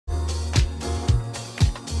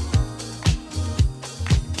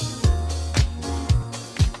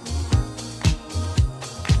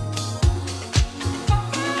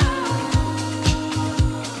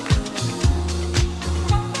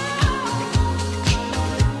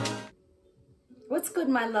good,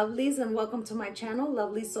 my lovelies, and welcome to my channel,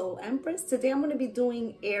 Lovely Soul Empress. Today I'm going to be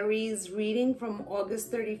doing Aries reading from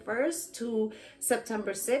August 31st to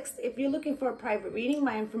September 6th. If you're looking for a private reading,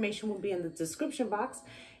 my information will be in the description box.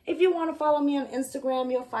 If you want to follow me on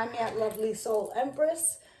Instagram, you'll find me at Lovely Soul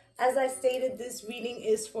Empress. As I stated, this reading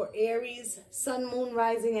is for Aries, Sun, Moon,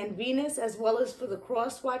 Rising, and Venus, as well as for the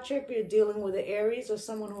cross watcher if you're dealing with an Aries or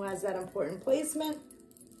someone who has that important placement.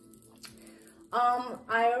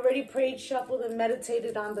 I already prayed, shuffled, and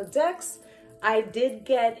meditated on the decks. I did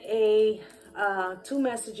get two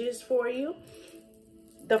messages for you.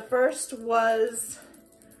 The first was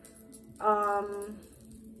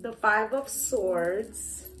the Five of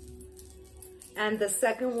Swords. And the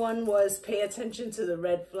second one was pay attention to the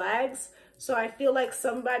red flags. So I feel like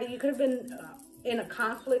somebody, you could have been in a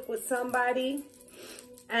conflict with somebody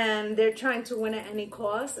and they're trying to win at any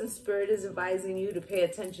cost, and Spirit is advising you to pay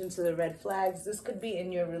attention to the red flags. This could be in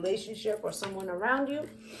your relationship or someone around you.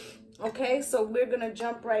 Okay, so we're going to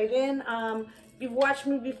jump right in. If you've watched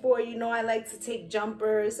me before, you know I like to take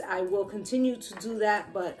jumpers. I will continue to do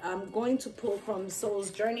that, but I'm going to pull from Soul's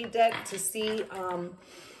Journey deck to see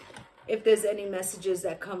if there's any messages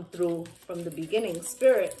that come through from the beginning.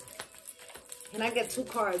 Spirit, can I get two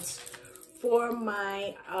cards for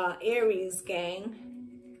my Aries gang?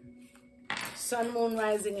 Sun, Moon,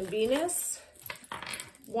 Rising, and Venus.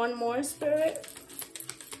 One more, Spirit.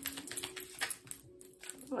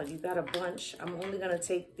 Oh, you got a bunch. I'm only going to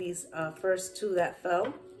take these first two that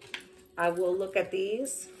fell. I will look at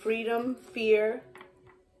these. Freedom, fear,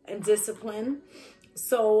 and discipline.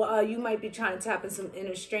 So you might be trying to tap in some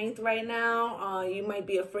inner strength right now. You might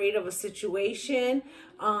be afraid of a situation,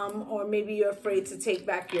 or maybe you're afraid to take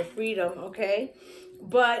back your freedom, okay?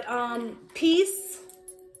 But peace.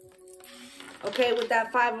 Okay, with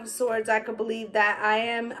that Five of Swords, I could believe that I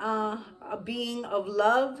am a being of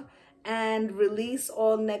love and release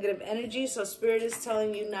all negative energy. So Spirit is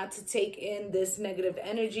telling you not to take in this negative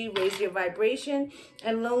energy, raise your vibration.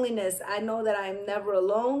 And loneliness, I know that I'm never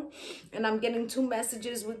alone, and I'm getting two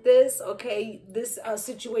messages with this. Okay, this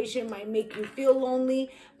situation might make you feel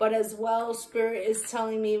lonely, but as well, Spirit is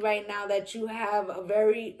telling me right now that you have a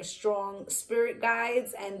very strong spirit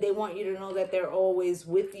guides, and they want you to know that they're always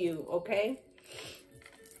with you. Okay.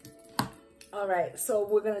 All right, so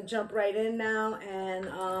we're going to jump right in now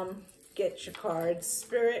and get your cards.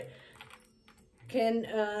 Spirit,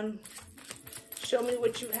 can show me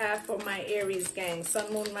what you have for my Aries gang.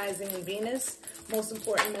 Sun, Moon, Rising, and Venus. Most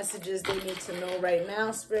important messages they need to know right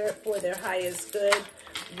now, Spirit, for their highest good.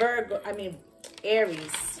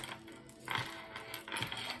 Aries.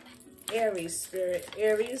 Aries, Spirit.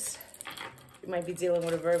 Aries. You might be dealing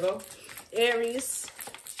with a Virgo. Aries.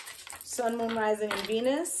 Sun, Moon, Rising, and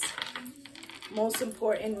Venus. Most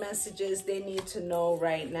important messages they need to know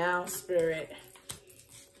right now, Spirit.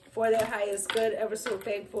 For their highest good, ever so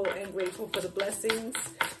thankful and grateful for the blessings.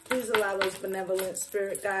 Please allow those benevolent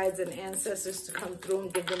spirit guides and ancestors to come through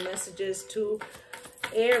and give the messages to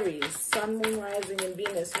Aries, Sun, Moon, Rising, and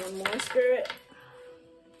Venus. One more, Spirit.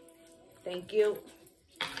 Thank you.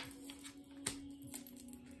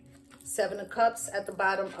 Seven of Cups at the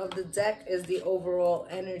bottom of the deck is the overall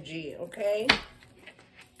energy, okay?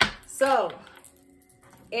 So,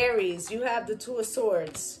 Aries, you have the Two of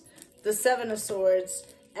Swords, the Seven of Swords,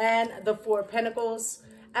 and the Four of Pentacles.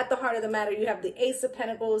 At the heart of the matter, you have the Ace of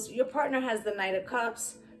Pentacles. Your partner has the Knight of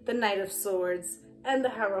Cups, the Knight of Swords, and the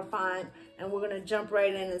Hierophant. And we're going to jump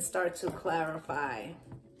right in and start to clarify.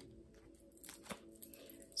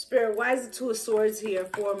 Spirit, why is the Two of Swords here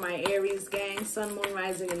for my Aries gang? Sun, Moon,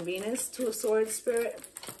 Rising, and Venus. Two of Swords, Spirit.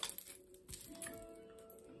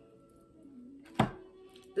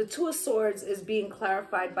 The Two of Swords is being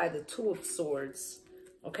clarified by the Two of Swords,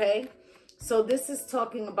 okay? So this is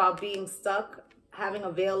talking about being stuck, having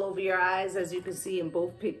a veil over your eyes, as you can see in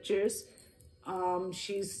both pictures.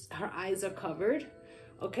 Her eyes are covered,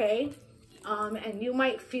 okay? And you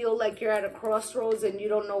might feel like you're at a crossroads and you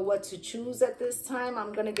don't know what to choose at this time.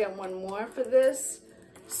 I'm going to get one more for this.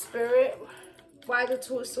 Spirit, why the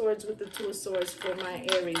Two of Swords with the Two of Swords for my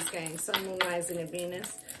Aries gang? Sun, Moon, Rising, and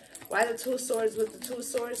Venus. Why the Two of Swords with the Two of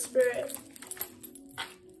Swords, Spirit?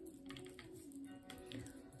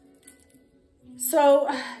 So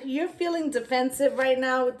you're feeling defensive right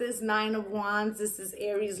now with this Nine of Wands. This is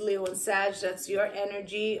Aries, Leo, and Sag. That's your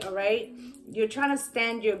energy, all right? You're trying to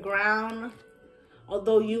stand your ground,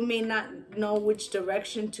 although you may not know which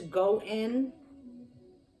direction to go in.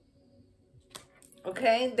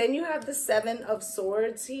 Okay, then you have the Seven of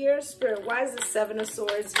Swords here. Spirit, why is the Seven of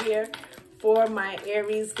Swords here for my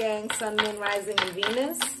Aries gang, Sun, Moon, Rising, and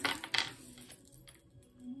Venus?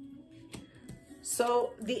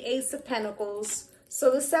 So the Ace of Pentacles, So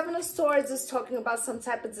the Seven of Swords is talking about some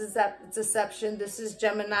type of deception. This is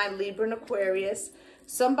Gemini, Libra, and Aquarius.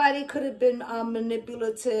 Somebody could have been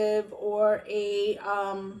manipulative or I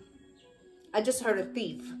just heard a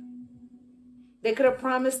thief. They could have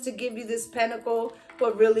promised to give you this pentacle,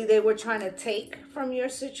 but really they were trying to take from your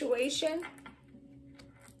situation.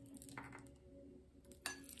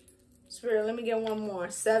 Spirit, let me get one more.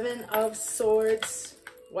 Seven of Swords.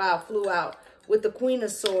 Wow, flew out. With the Queen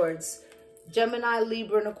of Swords. Gemini,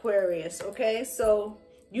 Libra, and Aquarius. Okay, so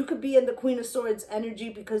you could be in the Queen of Swords energy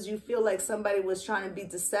because you feel like somebody was trying to be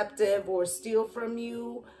deceptive or steal from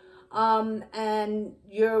you. And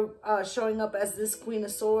you're showing up as this Queen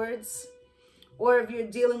of Swords. Or if you're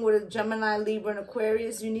dealing with a Gemini, Libra, and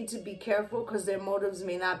Aquarius, you need to be careful because their motives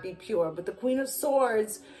may not be pure. But the Queen of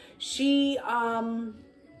Swords, she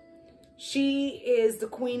is the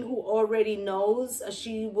queen who already knows.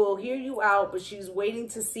 She will hear you out, but she's waiting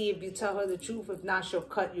to see if you tell her the truth. If not, she'll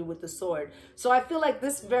cut you with the sword. So I feel like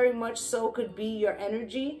this very much so could be your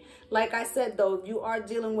energy. Like I said, though, if you are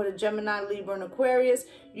dealing with a Gemini, Libra, and Aquarius,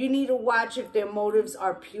 you need to watch if their motives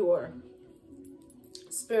are pure.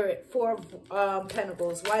 Spirit, Four of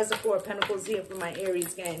Pentacles. Why is the Four of Pentacles here for my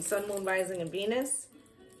Aries gang? Sun, Moon, Rising, and Venus.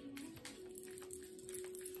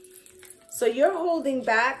 So you're holding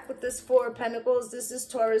back with this Four of Pentacles. This is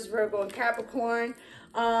Taurus, Virgo, and Capricorn.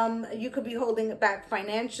 You could be holding it back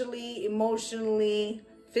financially, emotionally,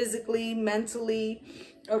 physically, mentally,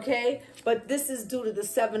 okay? But this is due to the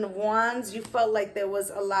Seven of Wands. You felt like there was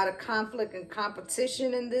a lot of conflict and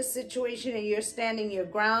competition in this situation, and you're standing your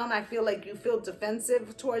ground. I feel like you feel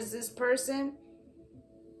defensive towards this person.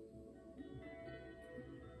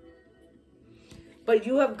 But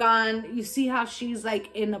you have gone, you see how she's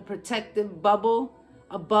like in a protective bubble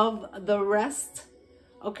above the rest,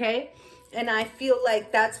 okay? And I feel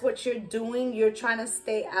like that's what you're doing. You're trying to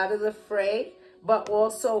stay out of the fray, but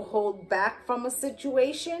also hold back from a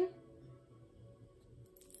situation.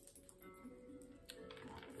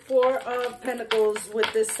 Four of Pentacles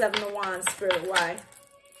with this Seven of Wands, Spirit. Why?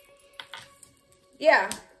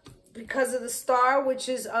 Yeah. Because of the star, which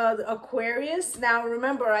is Aquarius. Now,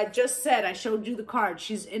 remember, I just said, I showed you the card.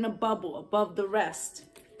 She's in a bubble above the rest.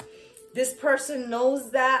 This person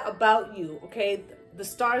knows that about you, okay? The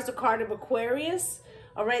star is the card of Aquarius,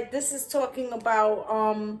 all right? This is talking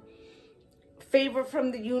about favor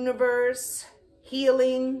from the universe,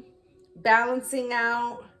 healing, balancing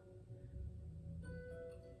out.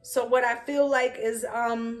 So what I feel like is...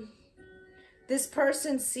 this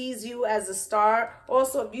person sees you as a star.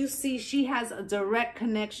 Also, if you see, she has a direct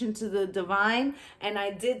connection to the divine. And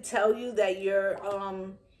I did tell you that your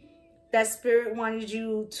that spirit wanted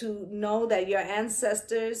you to know that your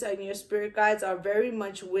ancestors and your spirit guides are very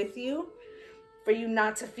much with you, for you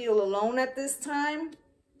not to feel alone at this time.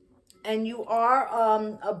 And you are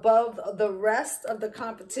above the rest of the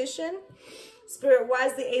competition. Spirit, why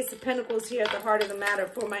is the Ace of Pentacles here at the heart of the matter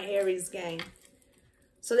for my Aries gang?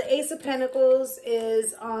 So the Ace of Pentacles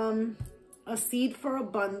is a seed for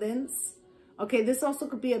abundance. Okay, this also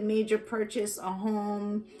could be a major purchase, a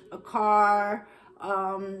home, a car,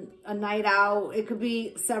 a night out. It could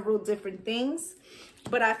be several different things.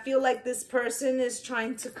 But I feel like this person is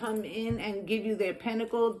trying to come in and give you their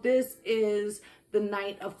pentacle. This is the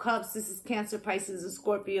Knight of Cups. This is Cancer, Pisces, and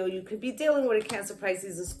Scorpio. You could be dealing with a Cancer,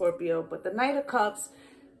 Pisces, and Scorpio. But the Knight of Cups,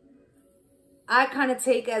 I kind of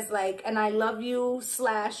take as like an I love you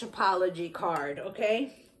 / apology card,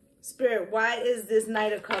 okay? Spirit, why is this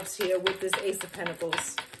Knight of Cups here with this Ace of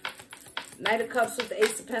Pentacles? Knight of Cups with the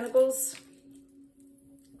Ace of Pentacles.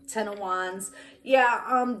 Ten of Wands.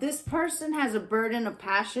 Yeah, this person has a burden of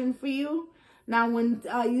passion for you. Now, when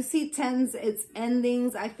you see tens, it's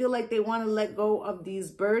endings. I feel like they want to let go of these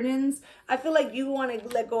burdens. I feel like you want to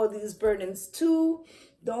let go of these burdens too.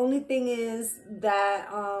 The only thing is that...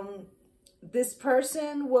 this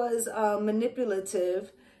person was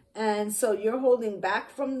manipulative, and so you're holding back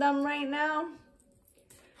from them right now.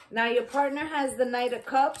 Now, your partner has the Knight of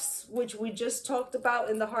Cups, which we just talked about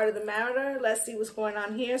in the heart of the matter. Let's see what's going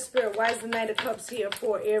on here. Spirit, why is the Knight of Cups here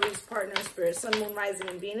for Aries partner, Spirit? Sun, Moon, Rising,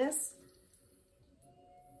 and Venus.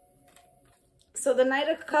 So the Knight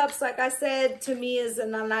of Cups, like I said, to me is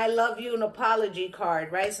an I love you, an apology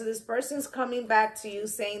card, right? So this person's coming back to you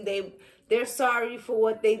saying they're sorry for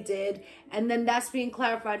what they did. And then that's being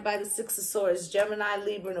clarified by the Six of Swords, Gemini,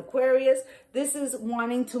 Libra, and Aquarius. This is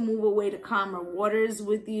wanting to move away to calmer waters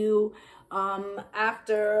with you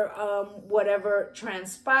after whatever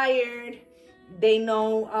transpired. They know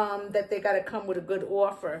that they got to come with a good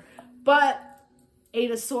offer. But Eight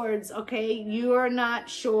of Swords, okay? You're not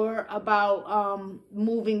sure about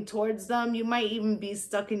moving towards them. You might even be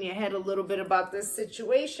stuck in your head a little bit about this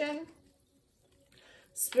situation.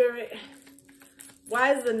 Spirit,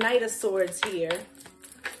 why is the Knight of Swords here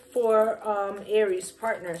for Aries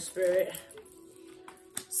partner, Spirit?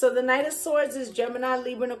 So the Knight of Swords is Gemini,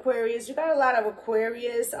 Libra, and Aquarius. You got a lot of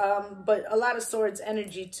Aquarius, but a lot of Swords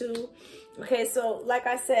energy too. Okay, so like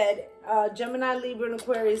I said, Gemini, Libra, and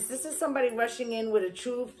Aquarius, this is somebody rushing in with a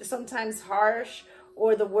truth, sometimes harsh,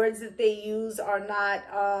 or the words that they use are not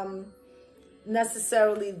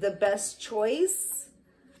necessarily the best choice.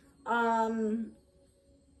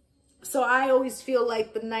 So I always feel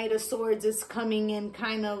like the Knight of Swords is coming in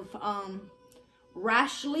kind of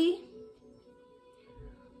rashly.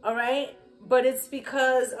 All right, but it's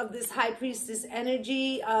because of this High Priestess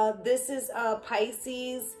energy. This is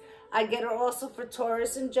Pisces. I get it also for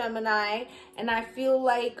Taurus and Gemini. And I feel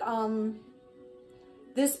like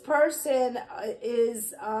this person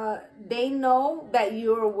is, they know that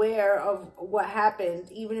you're aware of what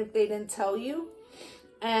happened, even if they didn't tell you.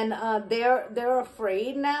 And they're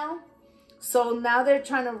afraid now. So now they're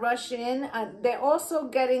trying to rush in. They're also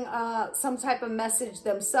getting some type of message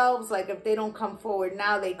themselves. Like if they don't come forward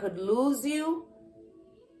now, they could lose you.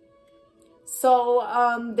 So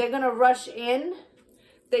they're going to rush in.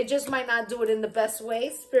 They just might not do it in the best way.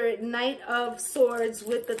 Spirit, Knight of Swords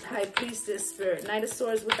with the High Priestess. Spirit, Knight of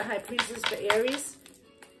Swords with the High Priestess for Aries.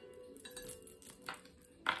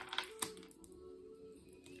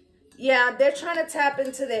 Yeah, they're trying to tap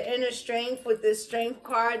into their inner strength with this Strength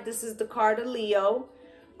card. This is the card of Leo.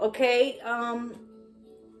 Okay?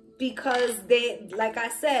 Because they, like I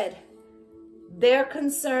said, they're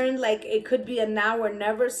concerned like it could be a now or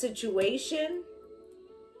never situation.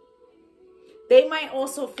 They might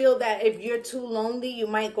also feel that if you're too lonely, you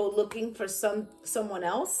might go looking for someone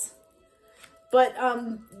else. But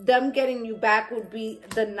them getting you back would be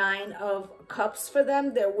the Nine of Cups for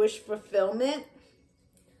them, their wish fulfillment.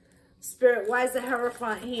 Spirit, why is the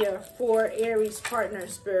Hierophant here for Aries partner,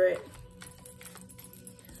 Spirit?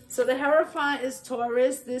 So the Hierophant is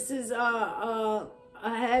Taurus. This is a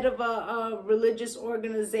head of a religious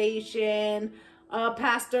organization, a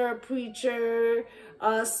pastor, a preacher,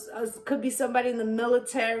 could be somebody in the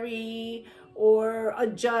military or a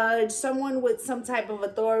judge, someone with some type of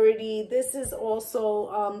authority. This is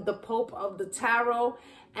also the Pope of the Tarot,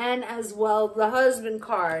 and as well the Husband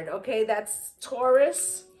card. Okay, that's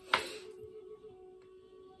Taurus.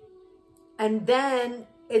 And then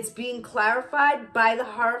it's being clarified by the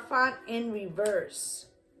Hierophant in reverse.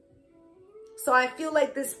 So I feel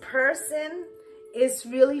like this person is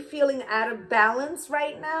really feeling out of balance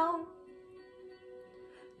right now.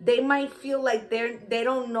 They might feel like they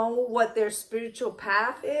don't know what their spiritual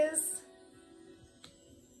path is.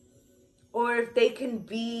 Or if they can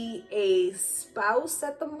be a spouse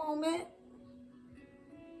at the moment.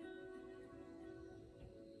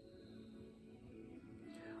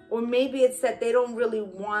 Or maybe it's that they don't really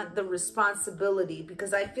want the responsibility.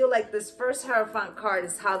 Because I feel like this first Hierophant card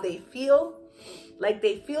is how they feel. Like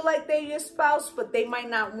they feel like they're your spouse, but they might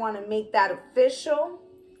not want to make that official.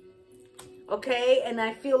 Okay? And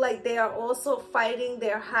I feel like they are also fighting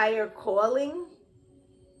their higher calling.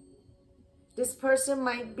 This person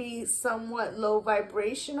might be somewhat low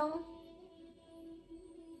vibrational.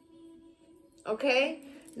 Okay?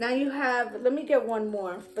 Now you have, let me get one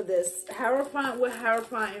more for this. Hierophant with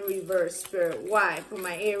Hierophant in reverse, Spirit. Why? For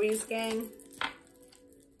my Aries gang.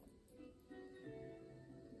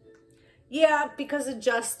 Yeah, because of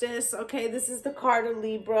justice. Okay, this is the card of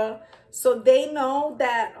Libra. So they know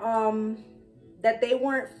that that they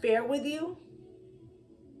weren't fair with you.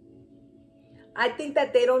 I think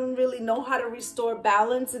that they don't really know how to restore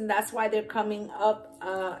balance, and that's why they're coming up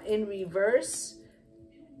in reverse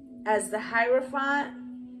as the Hierophant.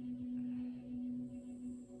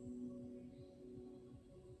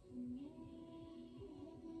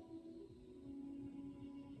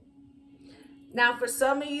 Now, for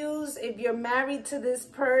some of you, if you're married to this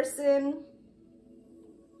person,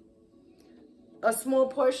 a small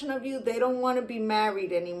portion of you, they don't want to be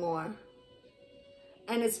married anymore.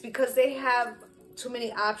 And it's because they have too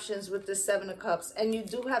many options with the Seven of Cups. And you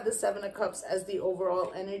do have the Seven of Cups as the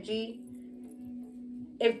overall energy.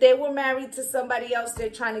 If they were married to somebody else, they're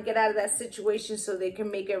trying to get out of that situation so they can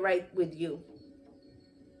make it right with you.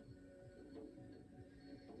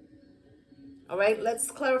 All right, let's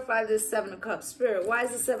clarify this Seven of Cups. Spirit, why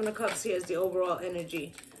is the Seven of Cups here as the overall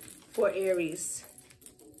energy for Aries?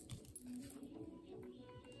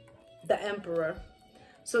 The Emperor.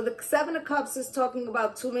 So the Seven of Cups is talking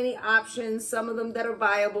about too many options, some of them that are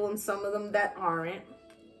viable and some of them that aren't.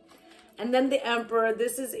 And then the Emperor.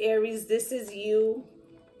 This is Aries. This is you.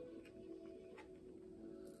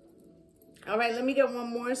 All right, let me get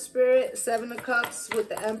one more, Spirit. Seven of Cups with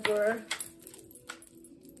the Emperor.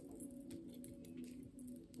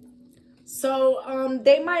 So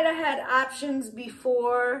they might have had options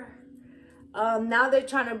before. Now they're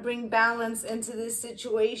trying to bring balance into this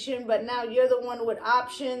situation, but now you're the one with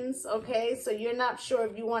options, okay? So you're not sure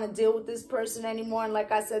if you want to deal with this person anymore. And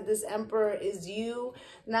like I said, this Emperor is you.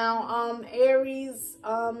 Now, Aries,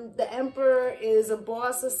 the Emperor is a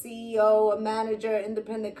boss, a CEO, a manager,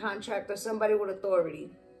 independent contractor, somebody with authority,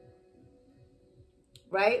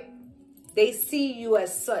 right? They see you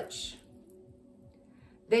as such.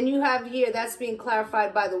 Then you have here, that's being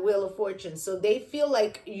clarified by the Wheel of Fortune. So they feel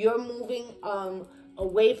like you're moving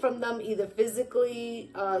away from them, either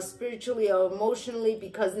physically, spiritually, or emotionally,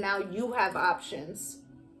 because now you have options.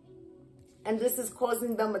 And this is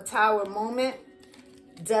causing them a Tower moment,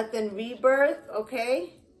 death and rebirth,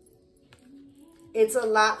 okay? It's a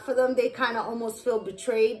lot for them. They kind of almost feel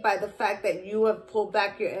betrayed by the fact that you have pulled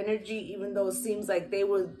back your energy, even though it seems like they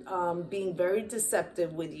were being very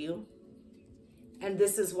deceptive with you. And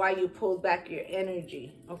this is why you pulled back your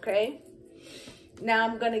energy, okay? Now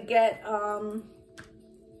I'm going to get a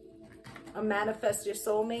Manifest Your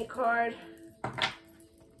Soulmate card.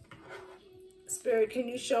 Spirit, can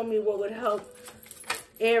you show me what would help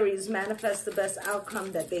Aries manifest the best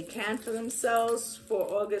outcome that they can for themselves for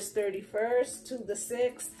August 31st to the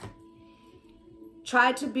 6th?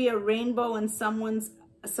 Try to be a rainbow in someone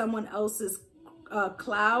else's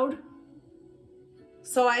cloud.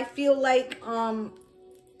 So I feel like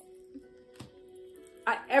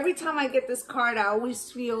every time I get this card, I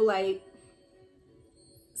always feel like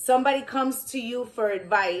somebody comes to you for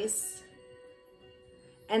advice,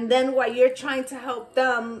 and then while you're trying to help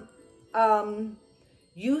them,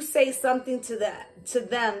 you say something to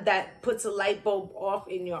them that puts a light bulb off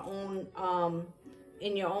in your own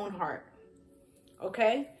heart.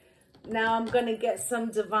 Okay? Now I'm gonna get some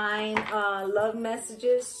divine love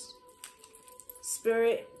messages.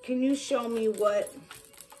 Spirit, can you show me what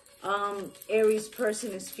Aries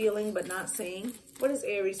person is feeling but not saying? What is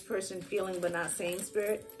Aries person feeling but not saying,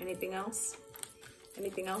 Spirit? Anything else?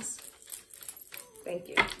 Anything else? Thank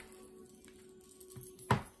you.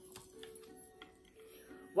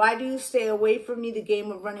 Why do you stay away from me? The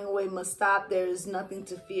game of running away must stop. There is nothing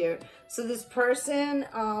to fear. So this person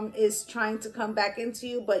is trying to come back into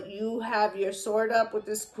you, but you have your sword up with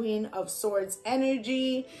this Queen of Swords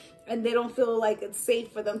energy, and they don't feel like it's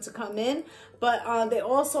safe for them to come in. But they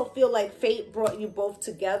also feel like fate brought you both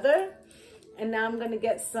together. And now I'm going to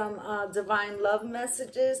get some divine love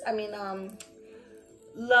messages.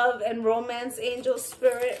 Love and romance angel,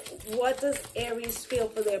 Spirit. What does Aries feel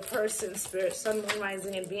for their person, Spirit? Sun, Moon,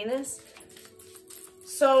 Rising, and Venus.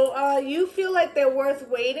 So you feel like they're worth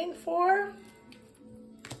waiting for.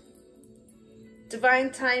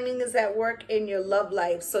 Divine timing is at work in your love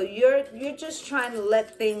life. So you're just trying to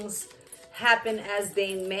let things happen as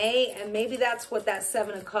they may. And maybe that's what that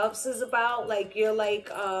Seven of Cups is about. Like, you're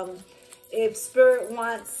like, if Spirit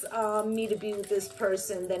wants me to be with this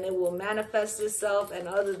person, then it will manifest itself. And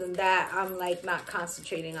other than that, I'm like not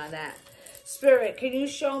concentrating on that. Spirit, can you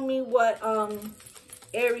show me what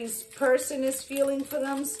Aries person is feeling for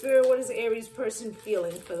them? Spirit, what is Aries person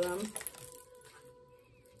feeling for them?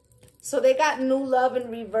 So they got new love in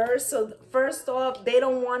reverse. So first off, they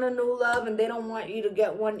don't want a new love, and they don't want you to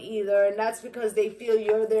get one either. And that's because they feel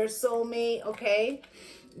you're their soulmate, okay?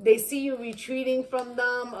 They see you retreating from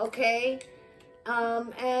them, okay?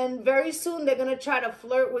 And very soon they're going to try to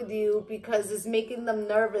flirt with you because it's making them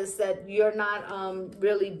nervous that you're not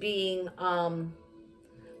really being,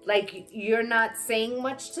 like you're not saying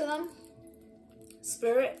much to them.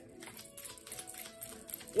 Spirit,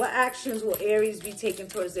 what actions will Aries be taking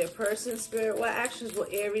towards their person? Spirit, what actions will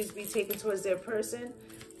Aries be taking towards their person?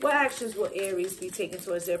 What actions will Aries be taking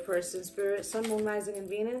towards their person? Spirit, Sun, Moon, Rising, and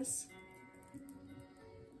Venus.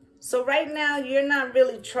 So right now, you're not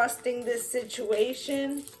really trusting this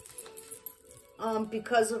situation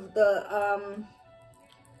because of the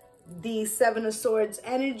Seven of Swords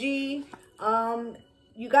energy.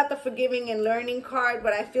 You got the Forgiving and Learning card,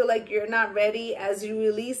 but I feel like you're not ready. As you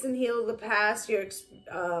release and heal the past,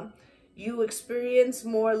 you experience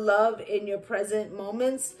more love in your present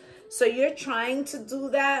moments. So you're trying to do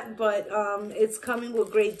that, but it's coming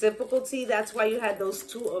with great difficulty. That's why you had those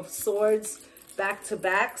Two of Swords back to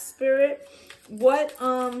back, Spirit. What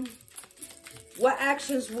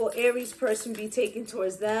actions will Aries person be taking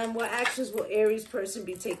towards them? What actions will Aries person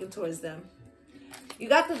be taking towards them? You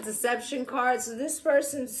got the Deception card. So this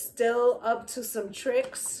person's still up to some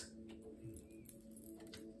tricks.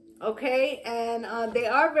 Okay, and they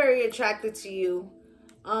are very attracted to you.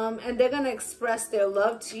 And they're going to express their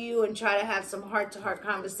love to you and try to have some heart-to-heart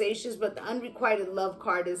conversations. But the unrequited love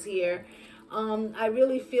card is here. I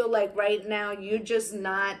really feel like right now you're just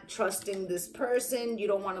not trusting this person. You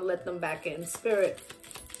don't want to let them back in. Spirit,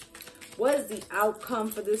 what is the outcome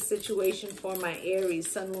for this situation for my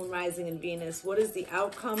Aries, Sun, Moon, Rising, and Venus? What is the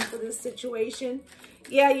outcome for this situation?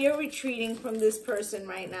 Yeah, you're retreating from this person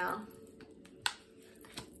right now.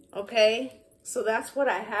 Okay, so that's what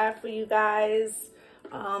I have for you guys.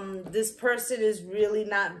 This person is really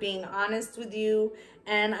not being honest with you.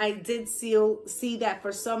 And I did see that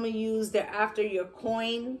for some of you, they're after your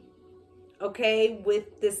coin. Okay,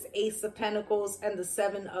 with this Ace of Pentacles and the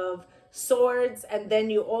Seven of Swords. And then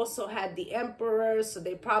you also had the Emperor. So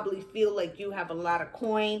they probably feel like you have a lot of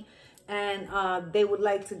coin. And they would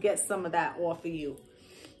like to get some of that off of you.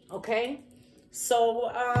 Okay,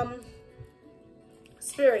 so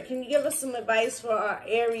Spirit, can you give us some advice for our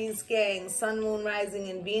Aries gang, Sun, Moon, Rising,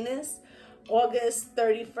 and Venus, August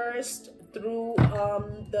 31st through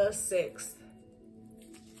the 6th?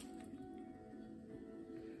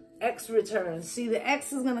 X returns. See, the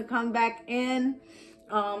X is going to come back in.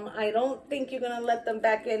 I don't think you're going to let them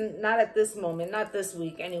back in. Not at this moment. Not this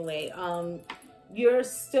week anyway. You're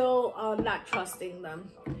still not trusting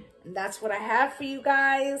them. And that's what I have for you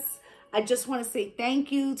guys. I just want to say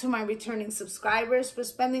thank you to my returning subscribers for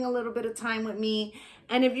spending a little bit of time with me.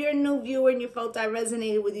 And if you're a new viewer and you felt I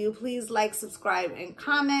resonated with you, please like, subscribe, and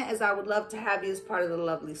comment, as I would love to have you as part of the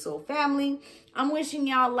Lovely Soul family. I'm wishing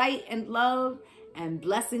y'all light and love and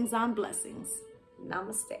blessings on blessings.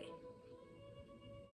 Namaste.